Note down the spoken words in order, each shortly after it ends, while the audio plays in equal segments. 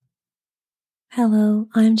Hello,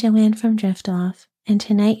 I'm Joanne from Drift Off, and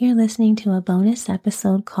tonight you're listening to a bonus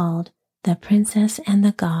episode called The Princess and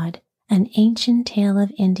the God, an Ancient Tale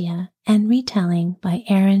of India and retelling by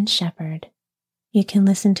Aaron Shepard. You can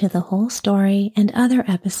listen to the whole story and other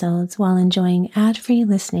episodes while enjoying ad-free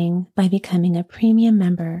listening by becoming a premium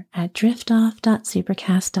member at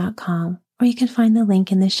driftoff.supercast.com, or you can find the link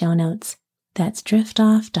in the show notes. That's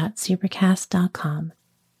driftoff.supercast.com.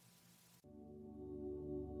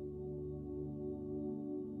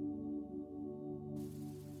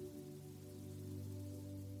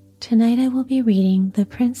 Tonight I will be reading The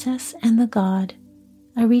Princess and the God,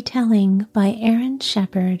 a retelling by Aaron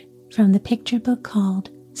Shepard from the picture book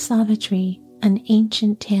called Savitri, an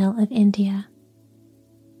Ancient Tale of India.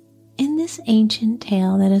 In this ancient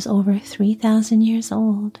tale that is over 3,000 years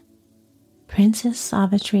old, Princess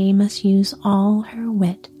Savitri must use all her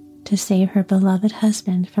wit to save her beloved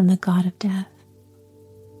husband from the god of death.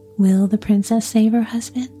 Will the princess save her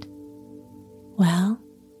husband? Well,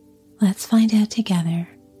 let's find out together.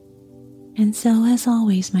 And so, as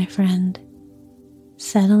always, my friend,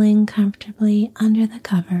 settling comfortably under the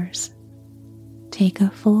covers, take a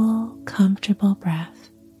full, comfortable breath.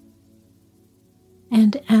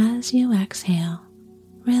 And as you exhale,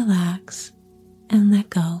 relax and let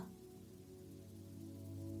go.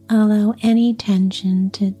 Allow any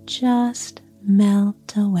tension to just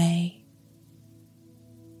melt away,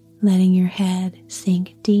 letting your head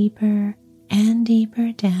sink deeper and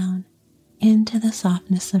deeper down into the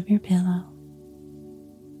softness of your pillow.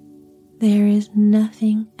 There is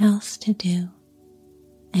nothing else to do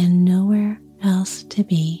and nowhere else to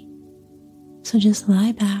be. So just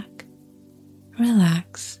lie back,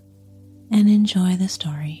 relax, and enjoy the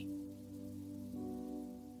story.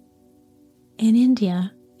 In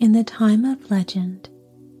India, in the time of legend,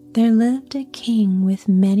 there lived a king with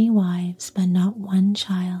many wives but not one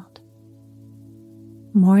child.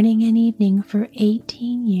 Morning and evening for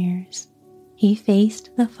 18 years, he faced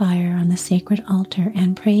the fire on the sacred altar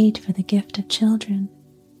and prayed for the gift of children.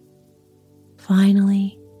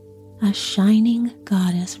 Finally, a shining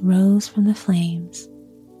goddess rose from the flames.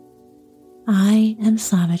 I am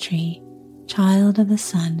Savitri, child of the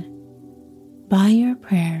sun. By your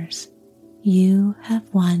prayers, you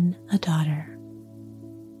have won a daughter.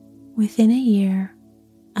 Within a year,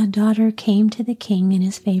 a daughter came to the king and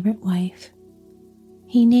his favorite wife.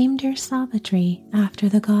 He named her Savitri after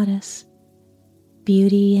the goddess.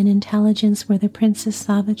 Beauty and intelligence were the Princess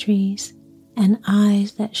Savitri's, and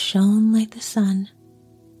eyes that shone like the sun.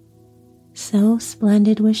 So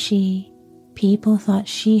splendid was she, people thought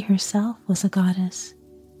she herself was a goddess.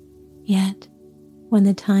 Yet, when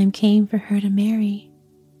the time came for her to marry,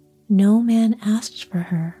 no man asked for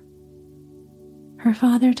her. Her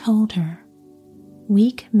father told her,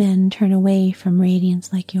 "Weak men turn away from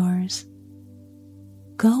radiance like yours.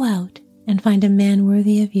 Go out and find a man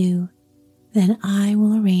worthy of you, then I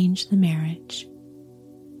will arrange the marriage."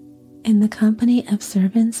 In the company of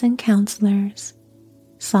servants and counselors,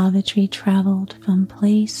 Savitri traveled from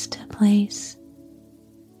place to place.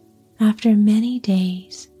 After many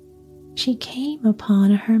days, she came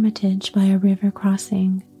upon a hermitage by a river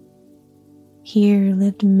crossing. Here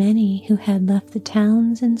lived many who had left the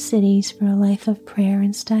towns and cities for a life of prayer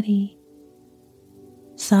and study.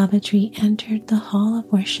 Savitri entered the hall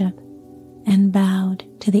of worship and bowed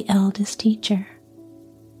to the eldest teacher.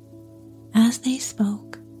 As they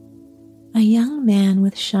spoke, a young man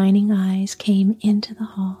with shining eyes came into the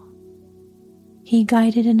hall. He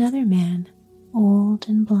guided another man, old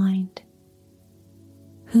and blind.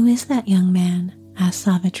 "Who is that young man?" asked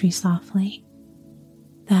Savitri softly.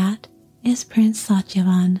 "That is Prince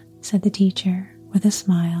Satyavan," said the teacher with a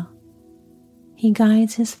smile. "He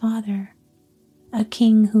guides his father, a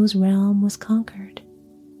king whose realm was conquered.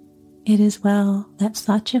 It is well that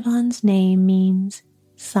Satyavan's name means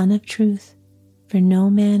Son of Truth, for no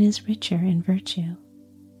man is richer in virtue."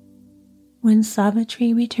 When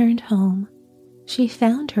Savitri returned home, she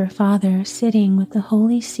found her father sitting with the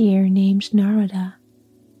holy seer named Narada.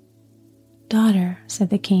 "Daughter," said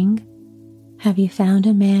the king, "have you found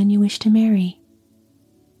a man you wish to marry?"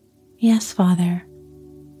 "Yes, father.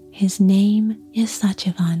 His name is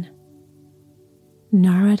Satyavan."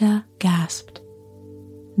 Narada gasped.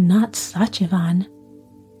 "Not Satyavan?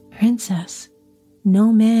 Princess,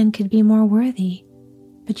 no man could be more worthy,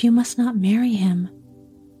 but you must not marry him.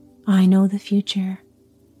 I know the future.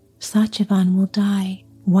 Satyavan will die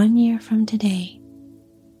 1 year from today."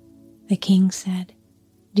 The king said,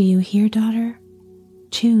 "Do you hear, daughter?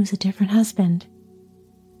 Choose a different husband."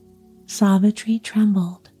 Savitri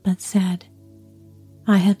trembled but said,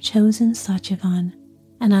 "I have chosen Satyavan,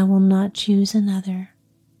 and I will not choose another."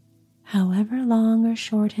 However long or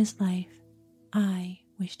short his life, I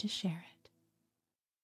wish to share it.